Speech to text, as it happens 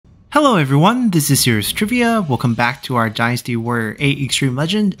Hello everyone, this is Serious Trivia. Welcome back to our Dynasty Warrior 8 Extreme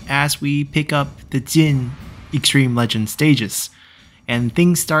Legend as we pick up the Jin Extreme Legend stages. And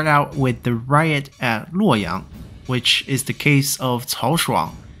things start out with the riot at Luoyang, which is the case of Cao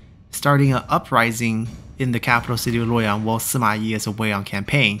Shuang, starting an uprising in the capital city of Luoyang while Sima Yi is away on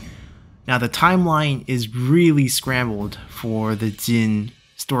campaign. Now the timeline is really scrambled for the Jin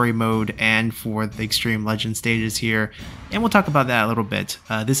story mode and for the Extreme Legend stages here, and we'll talk about that a little bit.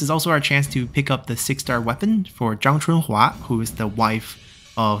 This is also our chance to pick up the 6-star weapon for Zhang Chunhua, who is the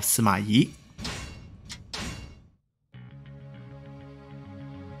wife of Sima Yi.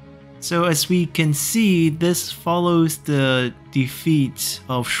 So as we can see, this follows the defeat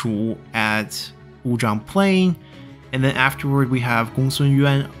of Shu at Wuzhang Plain, and then afterward we have Gongsun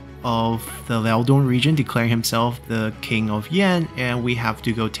Yuan of the Liaodong region declaring himself the king of Yan, and we have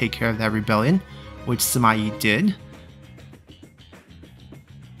to go take care of that rebellion, which Sima Yi did.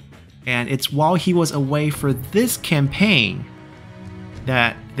 And it's while he was away for this campaign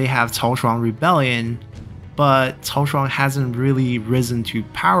that they have Cao Shuang rebellion, but Cao Shuang hasn't really risen to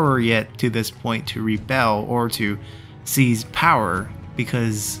power yet to this point to rebel or to seize power,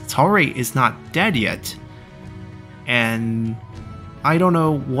 because Cao Rui is not dead yet. And I don't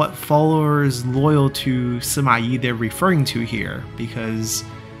know what followers loyal to Sima Yi they're referring to here, because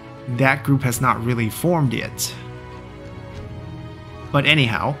that group has not really formed yet. But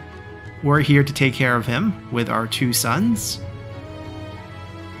anyhow, we're here to take care of him with our 2 sons.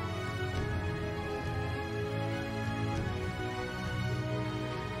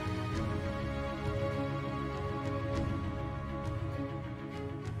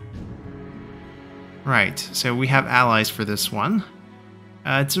 Right, so we have allies for this one.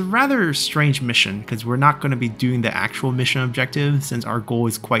 It's a rather strange mission, because we're not going to be doing the actual mission objective since our goal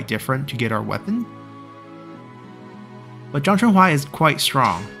is quite different to get our weapon. But Zhang Chunhua is quite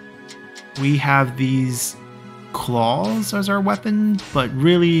strong. We have these claws as our weapon, but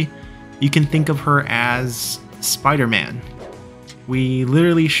really you can think of her as Spider-Man. We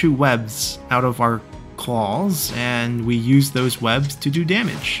literally shoot webs out of our claws, and we use those webs to do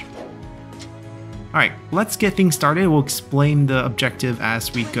damage. Alright, let's get things started. We'll explain the objective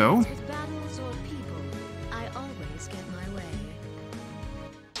as we go.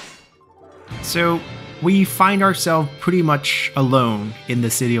 So, we find ourselves pretty much alone in the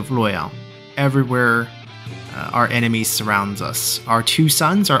city of Luoyang. Everywhere our enemies surround us. Our 2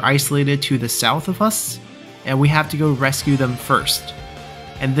 sons are isolated to the south of us, and we have to go rescue them first.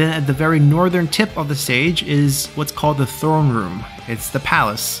 And then at the very northern tip of the stage is what's called the throne room. It's the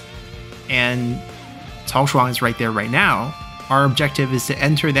palace. And Cao Shuang is right there right now. Our objective is to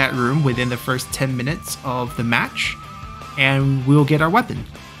enter that room within the first 10 minutes of the match, and we'll get our weapon.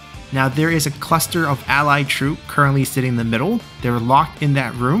 Now there is a cluster of allied troops currently sitting in the middle. They're locked in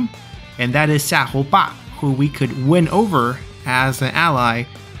that room, and that is Xiahou Ba, who we could win over as an ally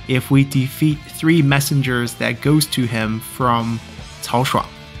if we defeat 3 messengers that goes to him from Cao Shuang.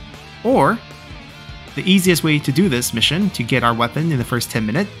 Or, the easiest way to do this mission, to get our weapon in the first 10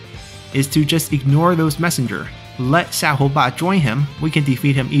 minutes, is to just ignore those messengers. Let Xiahou Ba join him. We can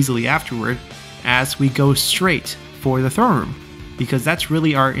defeat him easily afterward as we go straight for the throne room, because that's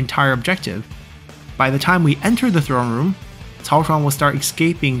really our entire objective. By the time we enter the throne room, Cao Shuang will start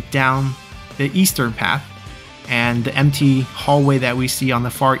escaping down the eastern path, and the empty hallway that we see on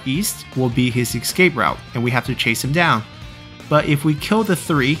the far east will be his escape route, and we have to chase him down. But if we kill the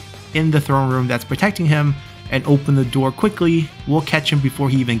 3 in the throne room that's protecting him, and open the door quickly, we'll catch him before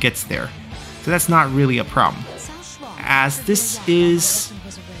he even gets there. So that's not really a problem. As this is...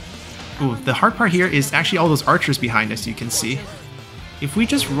 Ooh, the hard part here is actually all those archers behind us, you can see. If we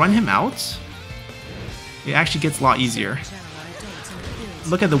just run him out, it actually gets a lot easier.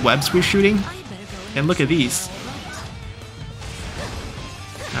 Look at the webs we're shooting, and look at these.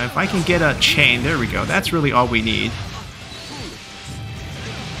 Now if I can get a chain, there we go, that's really all we need.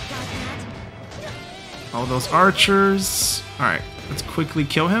 All those archers. Alright, let's quickly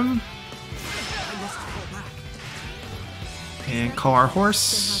kill him. And call our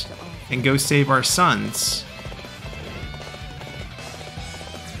horse. And go save our sons.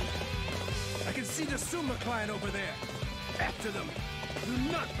 I can see the Suma client over there. After them. Do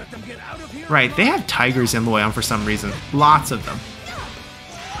not let them get out of here. Right, they have tigers in Luoyang for some reason. Lots of them.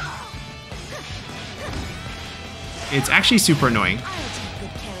 It's actually super annoying.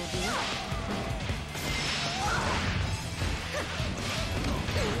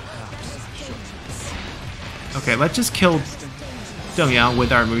 Okay, let's just kill Dongyang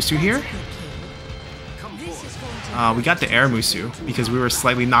with our Musu here. We got the air Musu because we were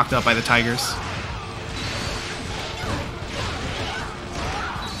slightly knocked out by the tigers.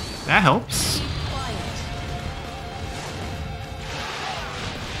 That helps.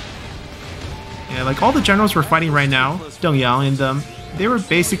 Yeah, like all the generals we're fighting right now, Deng Yang and them, they were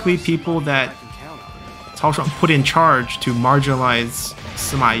basically people that Cao Shuang put in charge to marginalize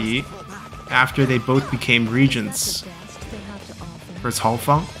Sima Yi after they both became regents for Cao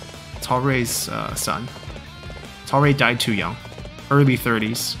Feng, Cao Rui's son. Cao Rui died too young, early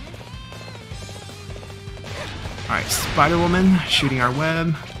 30s. Alright, Spider Woman shooting our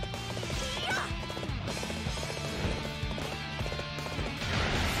web.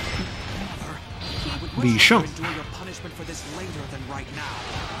 Li Sheng.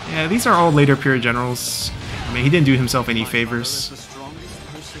 Yeah, these are all later period generals. I mean, he didn't do himself any favors.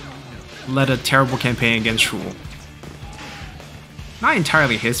 Led a terrible campaign against Shu. Not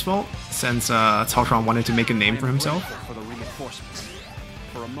entirely his fault, since Cao Shuang wanted to make a name for himself.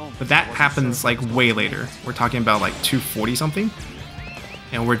 But that happens like way later. We're talking about like 240 something,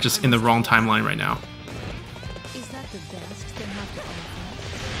 and we're just in the wrong timeline right now.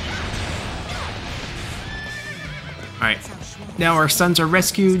 Alright, now our sons are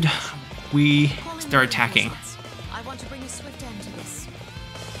rescued, we start attacking. I want to bring a swift end to this.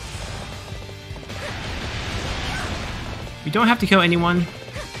 We don't have to kill anyone,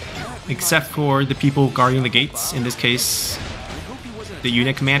 except for the people guarding the gates, in this case, the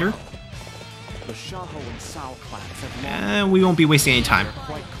unit commander. And we won't be wasting any time.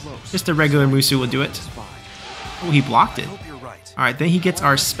 Just a regular Musu will do it. Oh, he blocked it. Alright, then he gets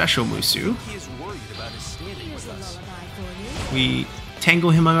our special Musu. We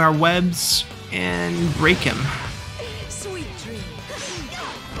tangle him on our webs and break him.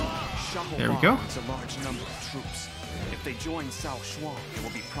 There we go.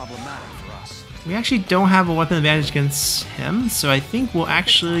 We actually don't have a weapon advantage against him, so I think we'll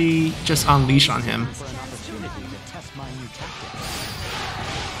actually just unleash on him.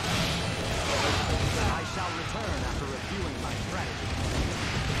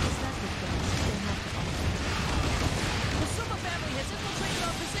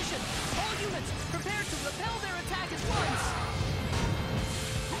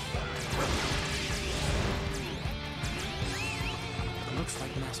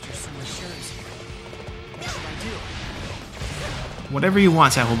 Whatever you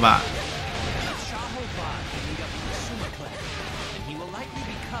want, Sahoba.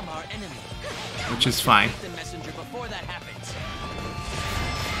 Which is fine.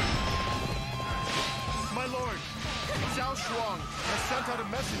 My lord, Zhao Shuang has sent out a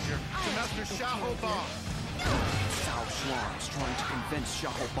messenger to Master Xiaoba. Zhao Shuang is trying to convince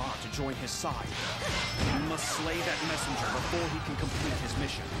Xiaoba to join his side. We must slay that messenger before he can complete his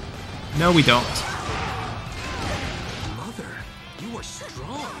mission. No, we don't. Mother, you are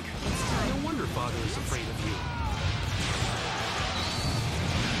strong. No wonder Father is afraid of you.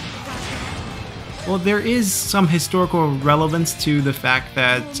 Well, there is some historical relevance to the fact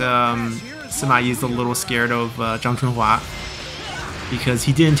that Sima Yi is a little scared of Zhang Chunhua because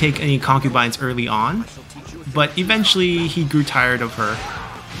he didn't take any concubines early on, but eventually he grew tired of her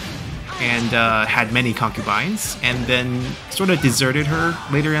and had many concubines, and then sort of deserted her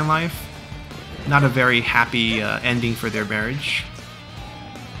later in life. Not a very happy ending for their marriage.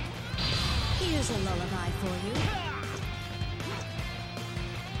 Here's a lullaby for you.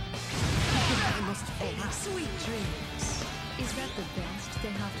 Sweet dreams. Is that the best they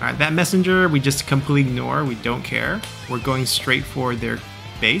have to Alright, that messenger we just completely ignore. We don't care. We're going straight for their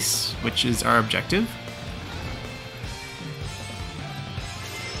base, which is our objective.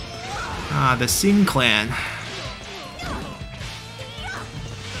 Ah, the Sing clan.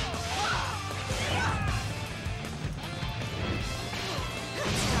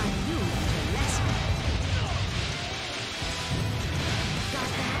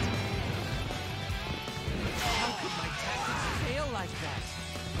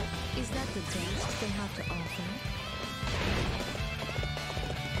 Is that the best they have to offer?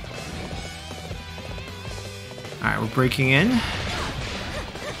 Alright, we're breaking in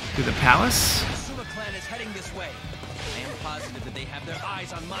to the palace. The clan is heading this way. I am positive that they have their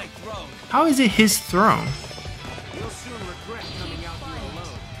eyes on my throne. How is it his throne? You'll soon regret coming out here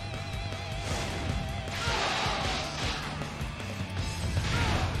alone.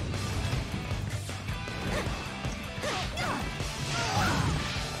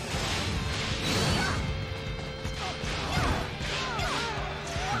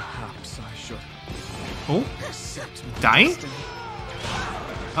 Perhaps I should Oh, accept my dying? destiny.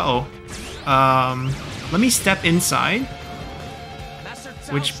 Uh-oh. Let me step inside,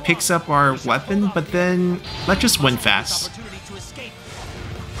 which picks up our weapon, but then let's just win fast. Opportunity to escape.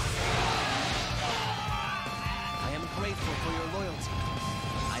 I am grateful for your loyalty.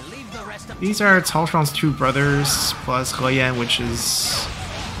 I leave the rest of These are Cao Shuang's two brothers, plus Luoyang, which is...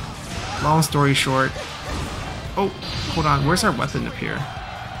 Long story short... Oh, hold on, where's our weapon up here?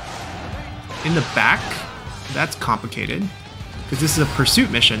 In the back? That's complicated. Because this is a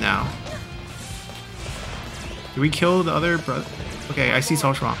pursuit mission now. Do we kill the other brother? Okay, I see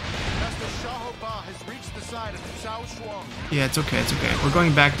Cao Shuang. Master Xiahou Ba has reached the side of Cao Shuang. Yeah, it's okay, it's okay. We're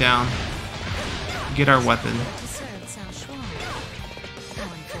going back down. Get our weapon. To serve Cao Shuang. How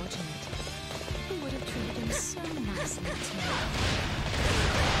unfortunate. Who would have treated him so nicely too?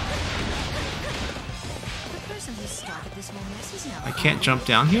 The person who started this whole mess is now I can't jump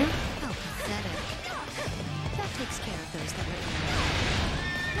down here? How pathetic. That takes care of those that were in.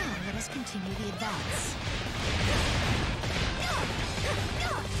 Now let us continue the advance.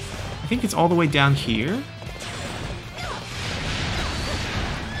 I think it's all the way down here.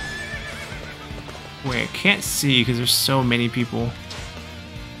 Wait, I can't see because there's so many people.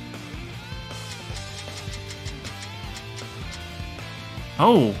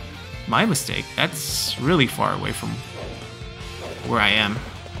 Oh, my mistake. That's really far away from where I am.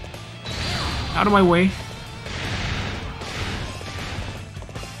 Out of my way.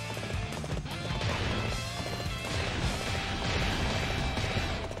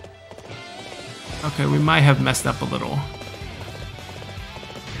 Okay, we might have messed up a little.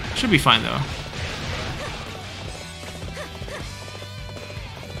 Should be fine though.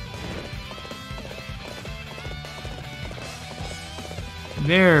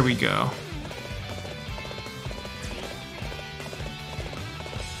 There we go.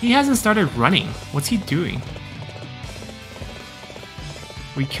 He hasn't started running. What's he doing?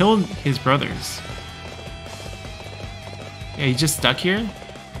 We killed his brothers. Yeah, he's just stuck here?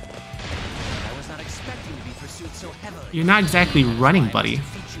 I was not expecting to be pursued so heavily. You're not exactly running, buddy.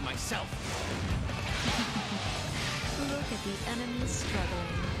 Defeat you myself. Look at the enemies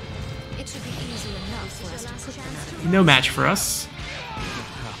struggling. It should be easy enough for us to put them out of No match for us.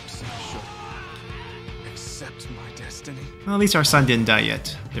 Perhaps I should accept my destiny. Well, at least our son didn't die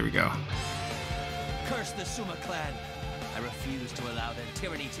yet. There we go. Curse the Suma clan. I refuse to allow their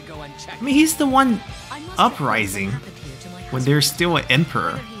tyranny to go unchecked. I mean, he's the one I must uprising report what happened here to my when husband. there's still an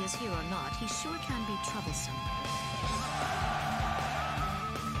emperor. Whether he is here or not, he sure can be troublesome.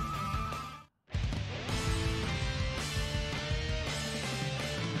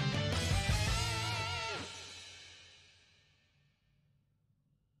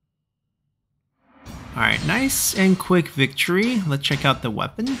 Alright, nice and quick victory. Let's check out the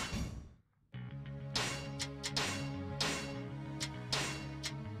weapon.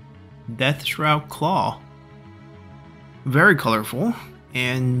 Death Shroud Claw. Very colorful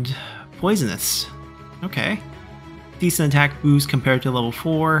and poisonous. Okay. Decent attack boost compared to level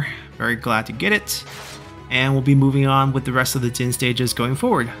 4. Very glad to get it. And we'll be moving on with the rest of the Jin stages going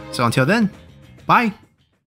forward. So until then, bye!